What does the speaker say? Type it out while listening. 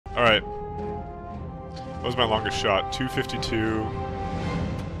Alright. What was my longest shot? 252.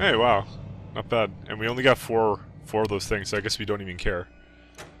 Hey, wow. Not bad. And we only got four of those things, so I guess we don't even care.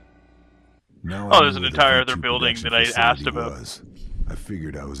 Oh, there's an entire other building that I asked about. I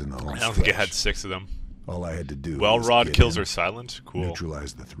figured I was in the home I don't think it had 6 of them. All I had to do Well, was rod get kills in, are silent? Cool.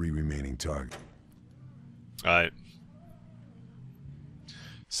 neutralize the 3 remaining targets. Alright.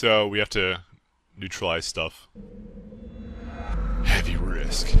 So, we have to neutralize stuff. Heavy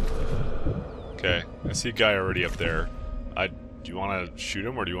risk. Okay, I see a guy already up there. Do you want to shoot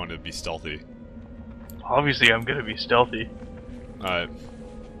him, or do you want to be stealthy? Obviously, I'm gonna be stealthy. Alright.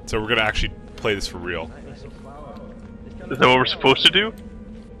 So we're gonna actually play this for real. Is that what we're supposed to do?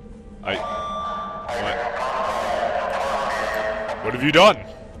 What? What have you done?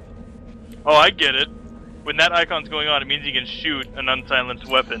 Oh, I get it. When that icon's going on, it means you can shoot an unsilenced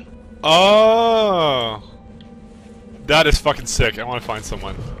weapon. Oh! That is fucking sick. I want to find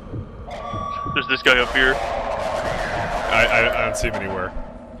someone. There's this guy up here. I don't see him anywhere.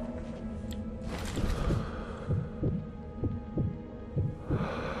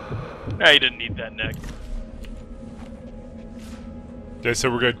 Nah, he didn't need that neck. Okay, so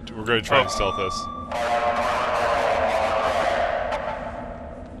we're gonna try and stealth this.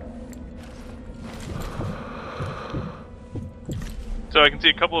 So I can see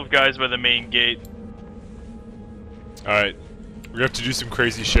a couple of guys by the main gate. Alright. We're gonna have to do some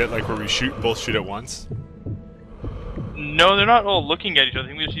crazy shit, like where we both shoot at once. No, they're not all looking at each other. I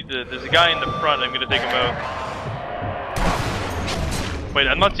think we just need to, there's a guy in the front. I'm gonna take him out. Wait,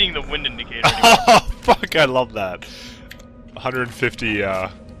 I'm not seeing the wind indicator anymore. Oh, fuck, I love that. 150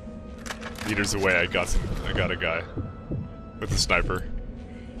 meters away, I got a guy with a sniper.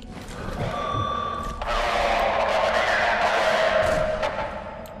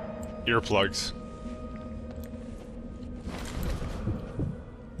 Earplugs.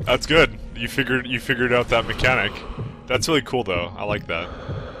 That's good. You figured out that mechanic. That's really cool though. I like that.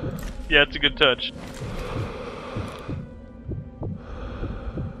 Yeah, it's a good touch.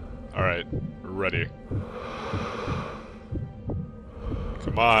 Alright, we're ready.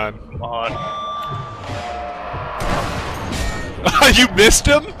 Come on. Come on. You missed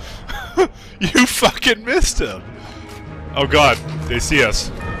him? You fucking missed him! Oh god, they see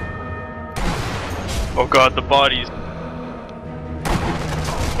us. Oh god, the bodies.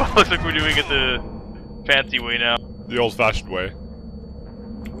 Looks like we're doing it the fancy way now. The old-fashioned way.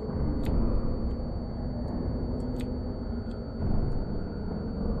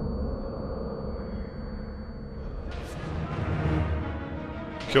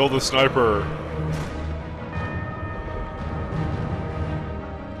 Kill the sniper.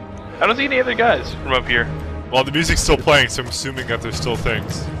 I don't see any other guys from up here. Well, the music's still playing, so I'm assuming that there's still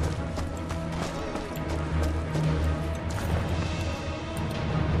things.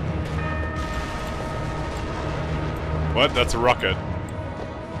 What? That's a rocket.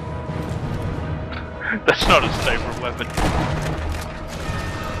 That's not a sniper weapon.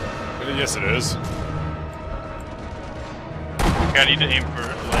 Yes, it is. I need to aim for,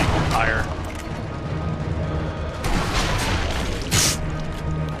 like, higher.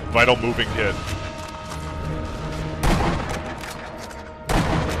 Vital moving hit.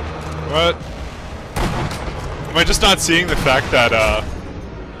 What? Am I just not seeing the fact that,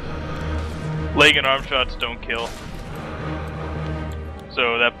 Leg and arm shots don't kill.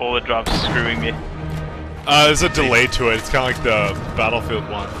 So that bullet drop's screwing me. there's a delay to it. It's kind of like the Battlefield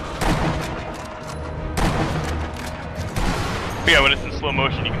one. Yeah, when it's in slow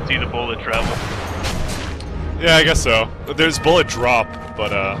motion, you can see the bullet travel. Yeah, I guess so. There's bullet drop,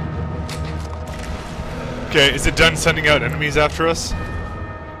 but, okay, is it done sending out enemies after us?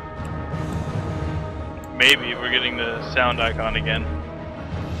 Maybe we're getting the sound icon again.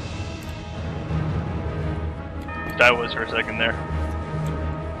 That was for a second there.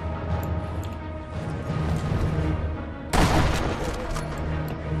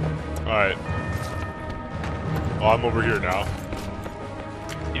 Alright. Oh, I'm over here now.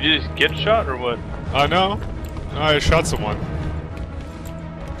 You just get shot or what? No. No, I shot someone.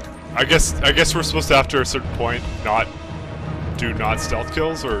 I guess we're supposed to, after a certain point, not stealth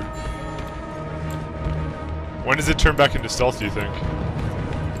kills, or when does it turn back into stealth, do you think?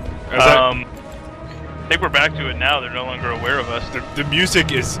 I think we're back to it now. They're no longer aware of us. The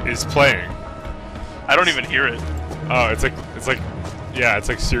music is playing. I don't even hear it. Oh, it's like yeah, it's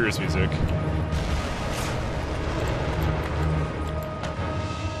like serious music.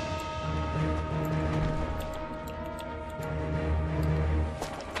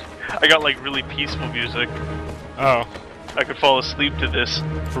 I got like really peaceful music. Oh. I could fall asleep to this.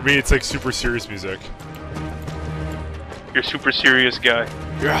 For me, it's like super serious music. You're a super serious guy.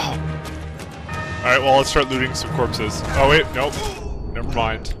 Yeah. Alright, well, let's start looting some corpses. Oh, wait, nope. Never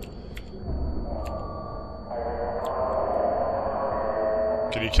mind.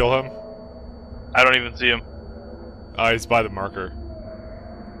 Can you kill him? I don't even see him. He's by the marker.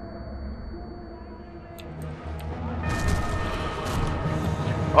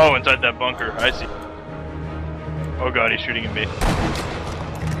 Oh, inside that bunker. I see. Oh god, he's shooting at me.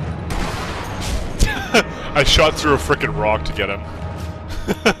 I shot through a frickin' rock to get him.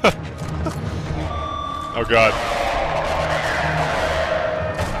 Oh god.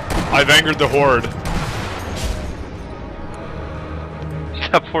 I've angered the horde.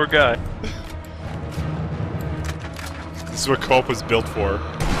 That poor guy. This is what co-op was built for.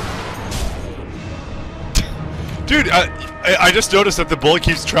 Dude, I just noticed that the bullet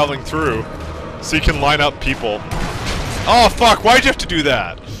keeps traveling through, so you can line up people. Oh fuck, why'd you have to do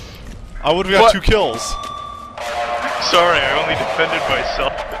that? I would've got 2 kills. Sorry, I only defended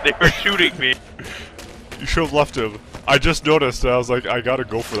myself. They were shooting me. You should have left him. I just noticed, and I was like, I gotta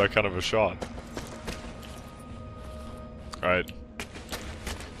go for that kind of a shot. Alright.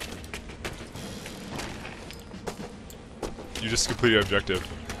 You just completed your objective.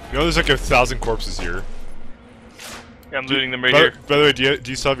 You know there's like 1,000 corpses here. Yeah, I'm looting them right here. By the way, do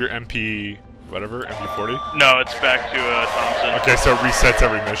you still have your MP... whatever? MP40? No, it's back to Thompson. Okay, so it resets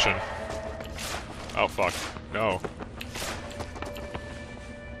every mission. Oh fuck. No.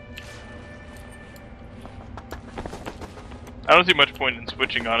 I don't see much point in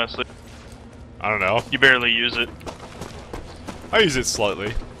switching, honestly. I don't know. You barely use it. I use it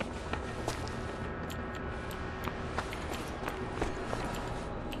slightly.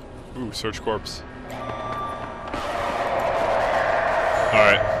 Ooh, search corpse.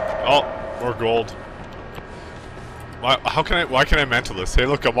 Alright. Oh, more gold. Why can I mantle this? Hey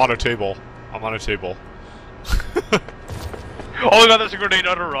look, I'm on a table. I'm on a table. Oh my god, that's a grenade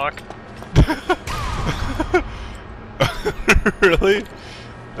on a rock. Really?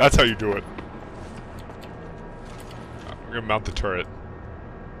 That's how you do it. I'm gonna mount the turret.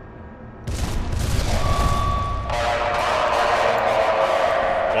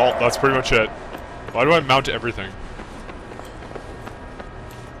 Well, that's pretty much it. Why do I mount everything?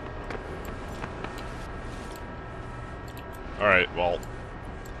 Alright, well.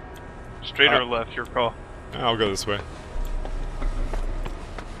 Straight or left, your call. I'll go this way.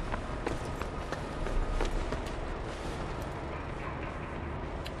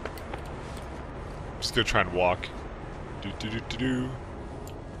 I'm just gonna try and walk. Do do do do do.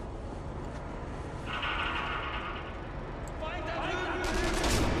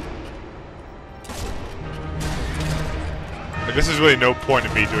 I guess there's really no point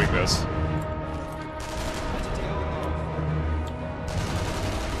in me doing this.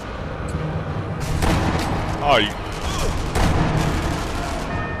 Oh, you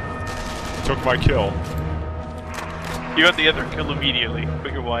took my kill. You got the other kill immediately,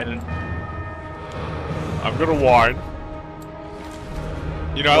 but you're whining. I'm gonna whine.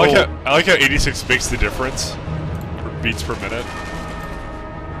 You know, I like how 86 makes the difference for beats per minute.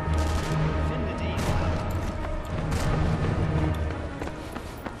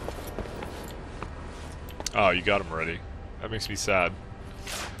 Oh, you got him already. That makes me sad.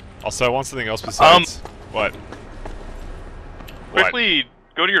 Also, I want something else besides. What? Quickly,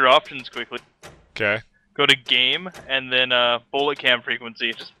 go to your options quickly. Okay. Go to game, and then bullet cam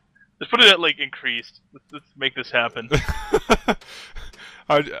frequency. Just put it at, like, increased. Let's make this happen.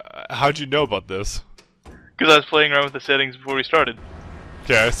 How'd you know about this? Because I was playing around with the settings before we started.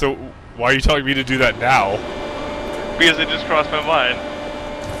 Okay, so why are you telling me to do that now? Because it just crossed my mind.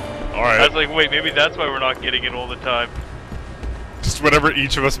 Alright. I was like, wait, maybe that's why we're not getting it all the time. Just whenever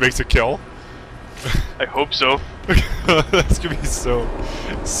each of us makes a kill? I hope so. That's gonna be so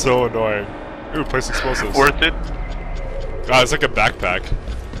annoying. Ooh, place explosives. Worth it? Ah, it's like a backpack.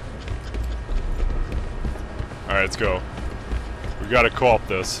 Alright, let's go. We gotta co-op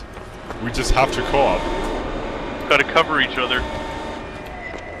this. We just have to co-op. Gotta cover each other.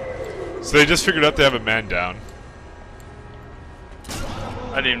 So they just figured out they have a man down.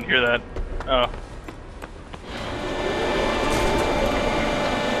 I didn't even hear that. Oh.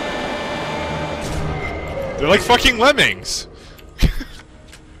 They're like fucking lemmings!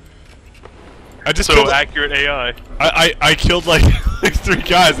 I just so killed accurate AI. I killed like 3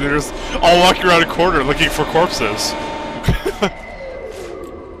 guys and they're just all walking around a corner looking for corpses.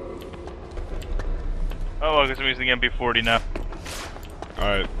 Oh, I guess I'm using MP40 now.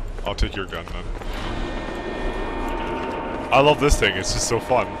 Alright, I'll take your gun then. I love this thing, it's just so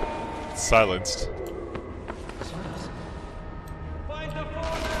fun. It's silenced.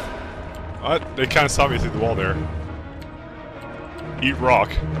 What? They kind of saw me through the wall there. Eat rock.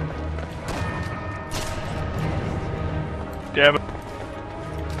 Damn it.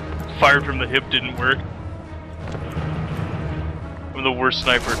 Fired from the hip didn't work. I'm the worst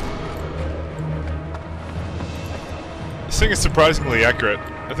sniper. This thing is surprisingly accurate.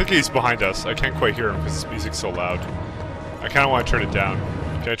 I think he's behind us. I can't quite hear him because his music's so loud. I kind of want to turn it down.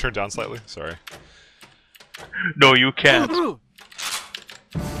 Can I turn it down slightly? Sorry. No, you can't.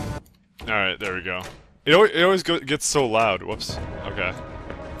 Alright, there we go. It always gets so loud. Whoops. Okay.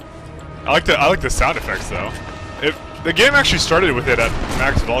 I like the sound effects though. The game actually started with it at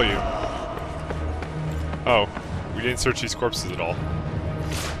max volume. Oh, we didn't search these corpses at all.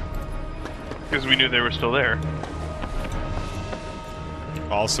 Because we knew they were still there.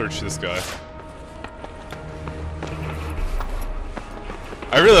 I'll search this guy.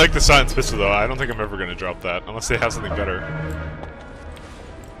 I really like the Silence Pistol though. I don't think I'm ever gonna drop that unless they have something better.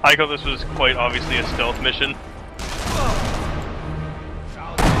 I thought this was quite obviously a stealth mission.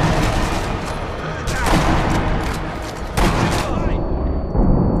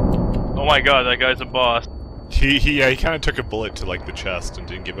 Oh my god, that guy's a boss. He kind of took a bullet to like the chest and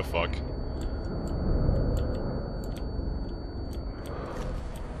didn't give a fuck.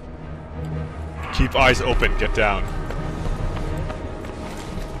 Keep eyes open. Get down.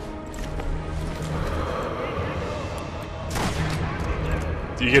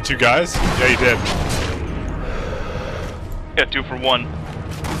 Did you get 2 guys? Yeah, you did. Yeah, 2 for 1.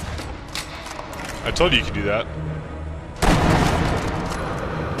 I told you you could do that.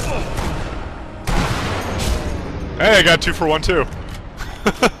 Hey, I got 2 for 1 too.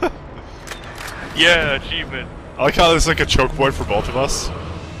 Yeah, achievement. I like how there's like a choke point for both of us.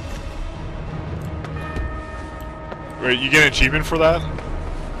 Wait, you get an achievement for that?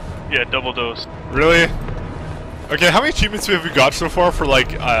 Yeah, double dose. Really? Okay, how many achievements have we got so far for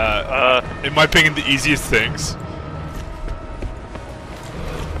like, in my opinion, the easiest things?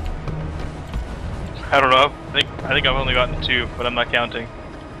 I don't know. I think I've only gotten 2, but I'm not counting.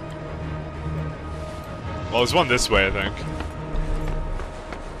 Well, there's one this way, I think.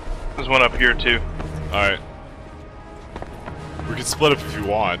 There's one up here too. Alright. We can split up if you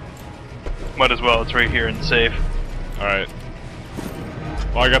want. Might as well, it's right here and safe. Alright.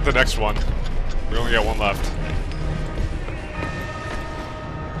 Well, I got the next one. We only got 1 left.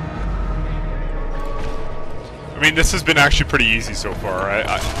 I mean, this has been actually pretty easy so far, right?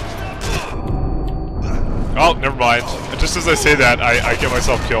 Oh, never mind. Just as I say that, I get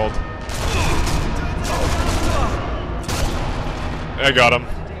myself killed. I got him.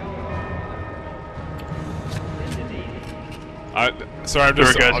 Sorry, I'm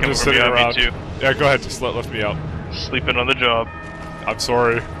just sitting around. Me too. Yeah, go ahead. Just lift me up. Sleeping on the job. I'm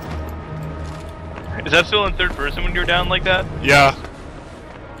sorry. Is that still in 3rd person when you're down like that? Yeah.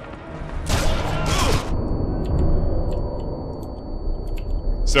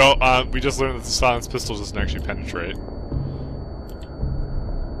 So, we just learned that the Silence Pistol doesn't actually penetrate.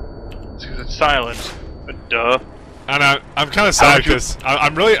 It's because it's silent. But duh. And I'm kind of sad because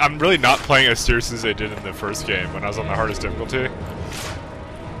I'm really not playing as serious as I did in the first game when I was on the hardest difficulty.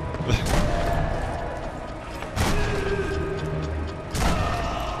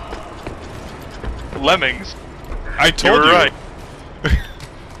 Lemmings. I told you. Right.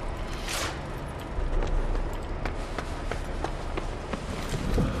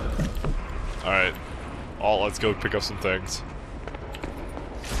 All right. Let's go pick up some things.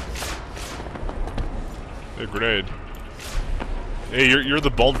 A grenade. Hey, you're the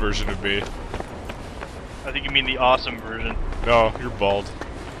bald version of me. I think you mean the awesome version. No, you're bald.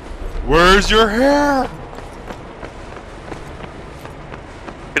 Where's your hair?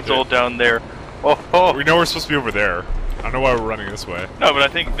 It's all down there. Oh. We know we're supposed to be over there. I don't know why we're running this way. No, but I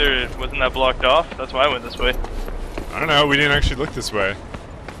think there wasn't that blocked off. That's why I went this way. I don't know. We didn't actually look this way.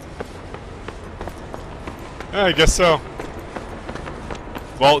 Yeah, I guess so.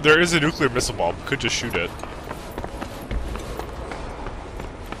 Well, there is a nuclear missile bomb. Could just shoot it.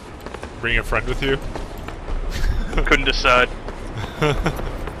 Bring a friend with you? Couldn't decide.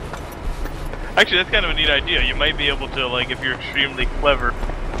 Actually, that's kind of a neat idea. You might be able to, like, if you're extremely clever,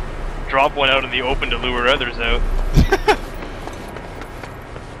 drop one out in the open to lure others out.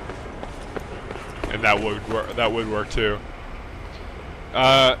 And that would work too.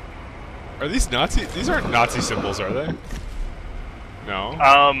 Are these Nazi? These aren't Nazi symbols, are they? No.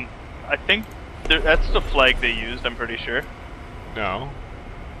 I think that's the flag they used. I'm pretty sure. No.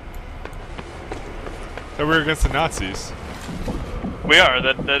 That we're against the Nazis. We are.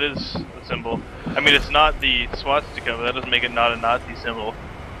 That is the symbol. I mean, it's not the swastika, but that doesn't make it not a Nazi symbol.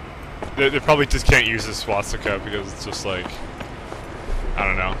 They probably just can't use the swastika because it's just like, I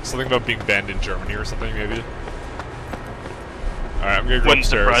don't know, something about being banned in Germany or something maybe. Alright, I'm gonna go Wouldn't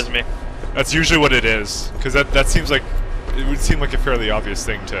upstairs. surprise me. That's usually what it is, because that seems like it would seem like a fairly obvious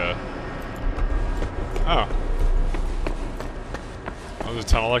thing to. Oh. Oh, there's a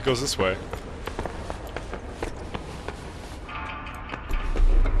tunnel that goes this way.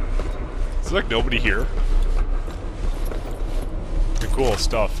 Is there like nobody here? Okay, cool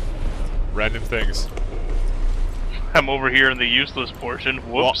stuff. Random things. I'm over here in the useless portion.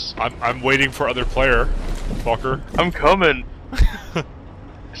 Whoops. Well, I'm waiting for other player, fucker. I'm coming.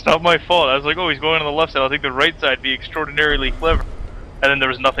 It's not my fault. I was like, oh, he's going on the left side. I'll take the right side. Be extraordinarily clever. And then there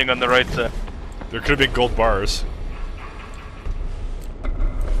was nothing on the right side. There could have been gold bars.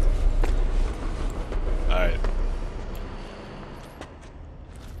 Alright.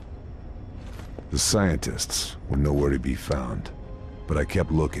 The scientists were nowhere to be found, but I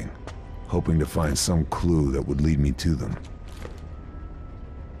kept looking, hoping to find some clue that would lead me to them.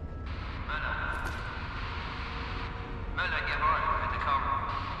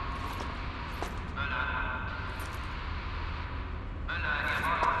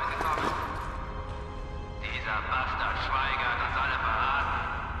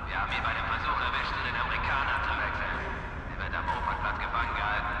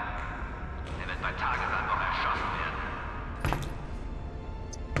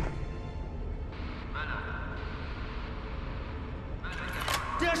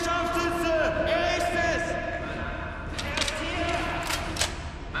 Der Scharfschütze! Er ist es!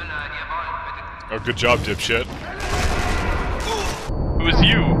 Oh, good job, dipshit. It was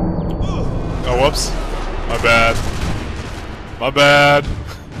you. Oh, whoops. My bad. My bad.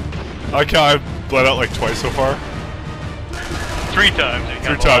 I've bled out like twice so far. 3 times.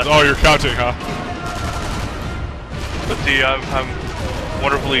 3 times. Oh, you're counting, huh? Let's see, I'm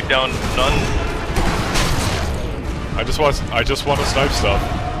wonderfully down none. I just want to snipe stuff.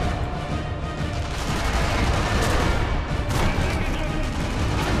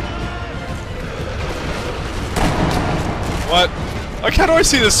 What? Like, how do I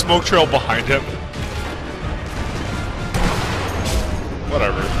see the smoke trail behind him?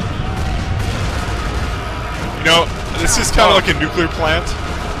 Whatever. You know, this is kind of like a nuclear plant.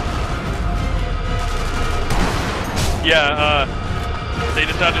 Yeah, they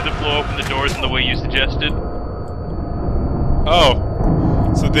decided to blow open the doors in the way you suggested. Oh,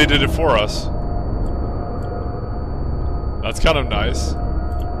 so they did it for us. That's kind of nice.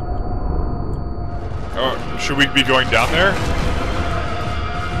 Oh, should we be going down there?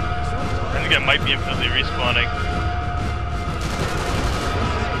 I think I might be infinitely respawning.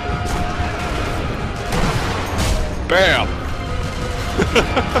 Bam!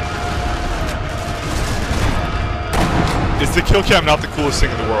 Is the kill cam not the coolest thing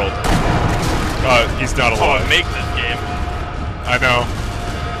in the world? He's not Oh, alive. it makes this game. I know.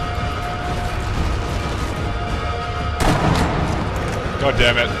 God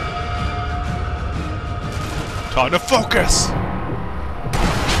damn it. Time to focus!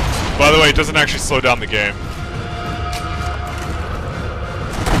 By the way, it doesn't actually slow down the game.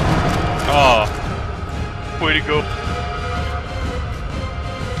 Oh. Way to go.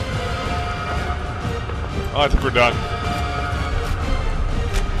 Oh, I think we're done.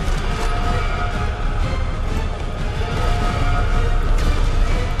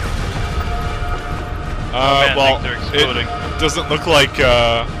 Man, well, things are exploding. it doesn't look like,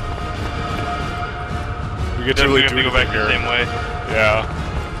 we get to really do go back anything the here. same way. Yeah.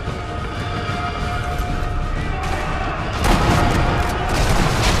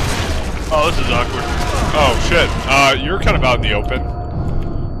 Oh, this is awkward. Oh, shit. You're kind of out in the open.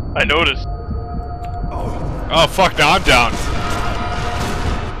 I noticed. Oh, fuck, now I'm down.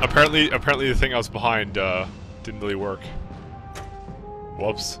 Apparently the thing I was behind, didn't really work.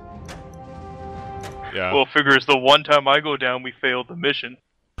 Whoops. Yeah. Well, figures the one time I go down, we failed the mission.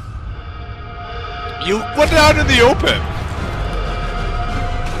 You went out in the open!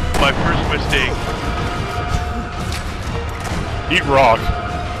 My first mistake. Eat rock.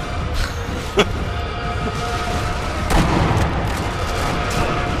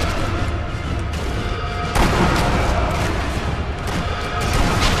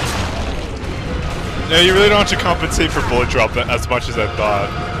 No, you really don't have to compensate for bullet drop as much as I thought.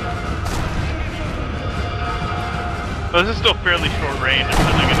 But this is still fairly short range. I'm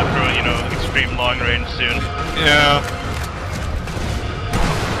probably gonna throw, you know, extreme long range soon. Yeah.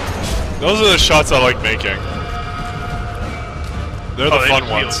 Those are the shots I like making. They're the they fun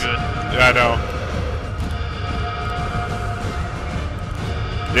just ones. feel good. Yeah, I know.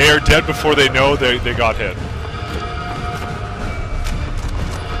 They are dead before they know they got hit.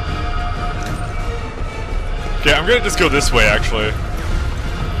 Okay, I'm gonna just go this way, actually.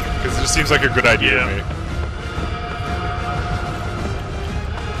 Because it just seems like a good idea to me.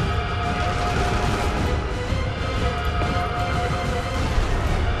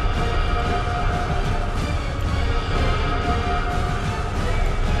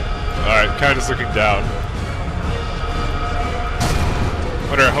 Kinda just looking down.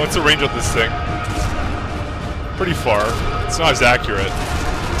 Wonder what's the range of this thing? Pretty far. It's not as accurate.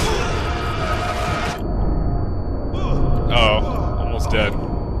 Oh, almost dead.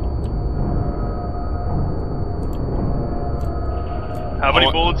 How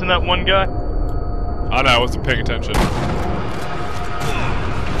many bullets in that one guy? I don't know, I wasn't paying attention.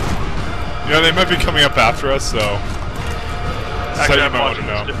 You know, they might be coming up after us, so... Actually, I'm might want watching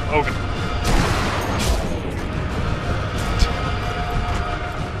to know. this. Okay.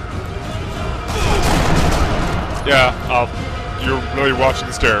 Yeah, you're really watching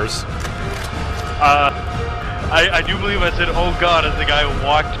the stairs. I do believe I said, "Oh God," as the guy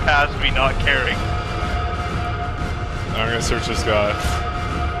walked past me, not caring. I'm gonna search this guy.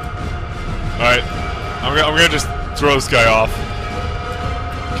 Alright, I'm gonna just throw this guy off.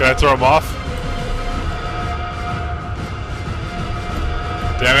 Can I throw him off?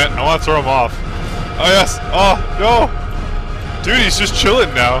 Damn it, I want to throw him off. Oh yes! Oh, no! Dude, he's just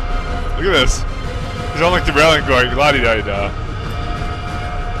chilling now. Look at this. He's on like the railing going, la-di-da-di-da.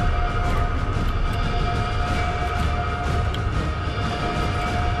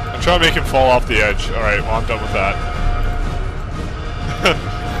 I'm trying to make him fall off the edge. Alright, well I'm done with that.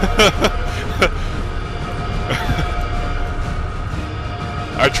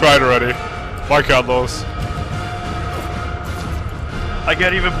 I tried already. Bye, Carlos. I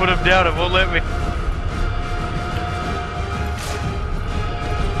can't even put him down, it won't let me.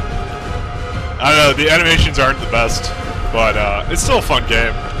 I don't know, the animations aren't the best, but it's still a fun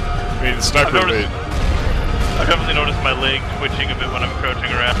game. I mean, Sniper Elite. I've definitely noticed my leg twitching a bit when I'm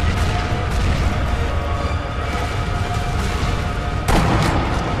crouching around.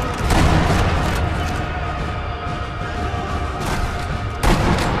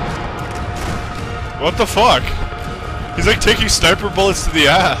 What the fuck? He's like taking sniper bullets to the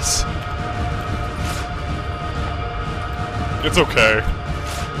ass. It's okay.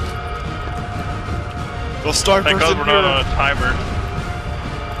 They'll start. Thank God we're not on a timer.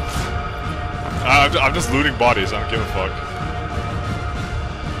 I'm just looting bodies. I don't give a fuck.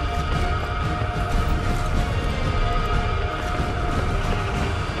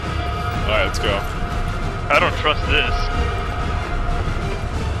 All right, let's go. I don't trust this.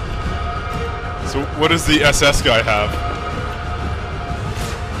 So what does the SS guy have?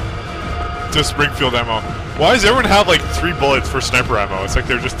 Just Springfield ammo. Why does everyone have like 3 bullets for sniper ammo? It's like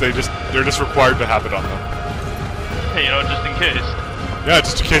they're just required to have it on them. Hey, you know, just in case. Yeah,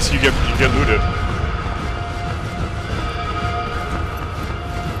 just in case you get looted.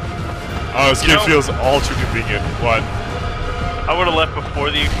 Oh, this game feels all too convenient. What? I would have left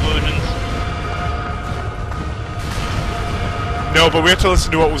before the explosions. No, but we have to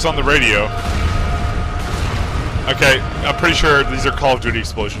listen to what was on the radio. Okay, I'm pretty sure these are Call of Duty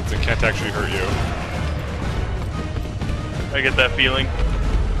explosions and can't actually hurt you. I get that feeling.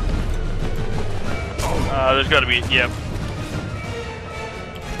 There's gotta be, yep.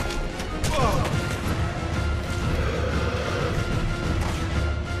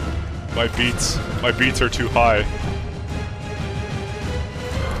 My beats are too high.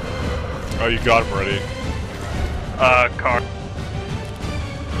 Oh, you got him already. Car.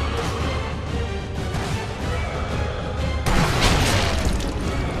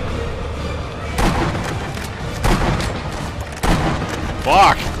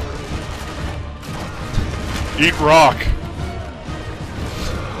 Fuck! Eat rock.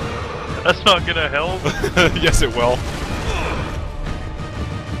 That's not gonna help. Yes, it will.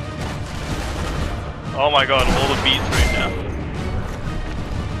 Oh my God, all the beats right now.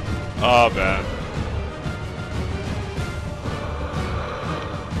 Oh, man.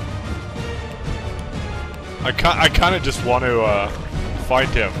 I kind of just want to find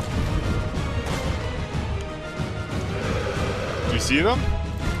him. Do you see them?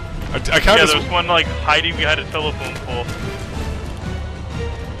 I kind of. Yeah, there's one like hiding behind a telephone pole.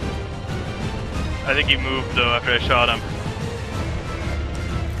 I think he moved though after I shot him.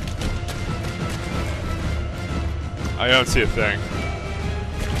 I don't see a thing.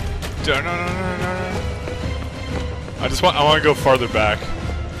 No. I want to go farther back.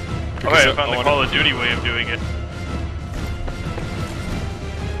 Alright, I found the Call of Duty way of doing it.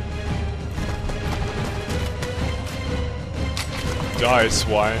 Die,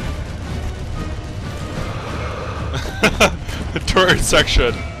 swine. Turret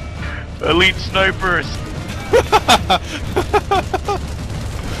section. Elite snipers.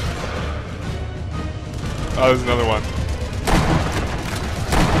 Oh, there's another one.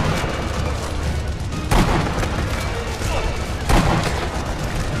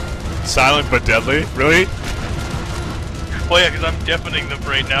 Silent but deadly? Really? Well, yeah, because I'm deafening them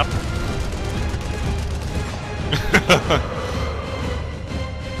right now. I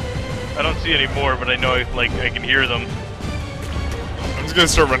don't see any more, but I know I can hear them. I'm just gonna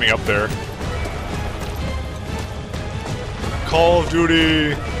start running up there. Call of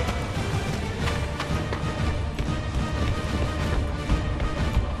Duty!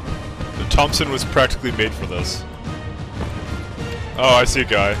 The Thompson was practically made for this. Oh, I see a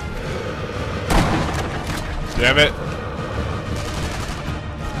guy. Damn it.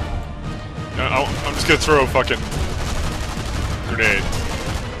 No, I'm just gonna throw a fucking grenade.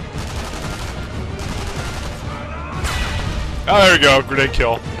 Oh, there we go. Grenade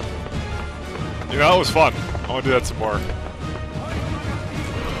kill. You know, that was fun. I want to do that some more.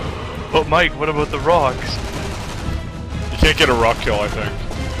 But Mike, what about the rocks? You can't get a rock kill, I think.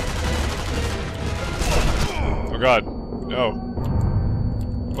 Oh god. No.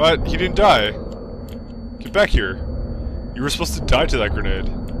 What? He didn't die. Get back here. You were supposed to die to that grenade.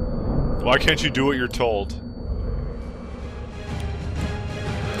 Why can't you do what you're told?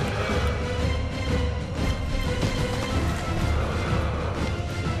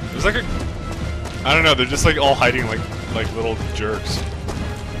 There's like a... I don't know, they're just like all hiding like little jerks.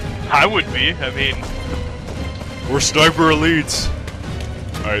 I would be. I mean, We're sniper elites.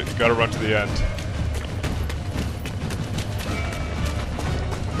 Alright, gotta run to the end.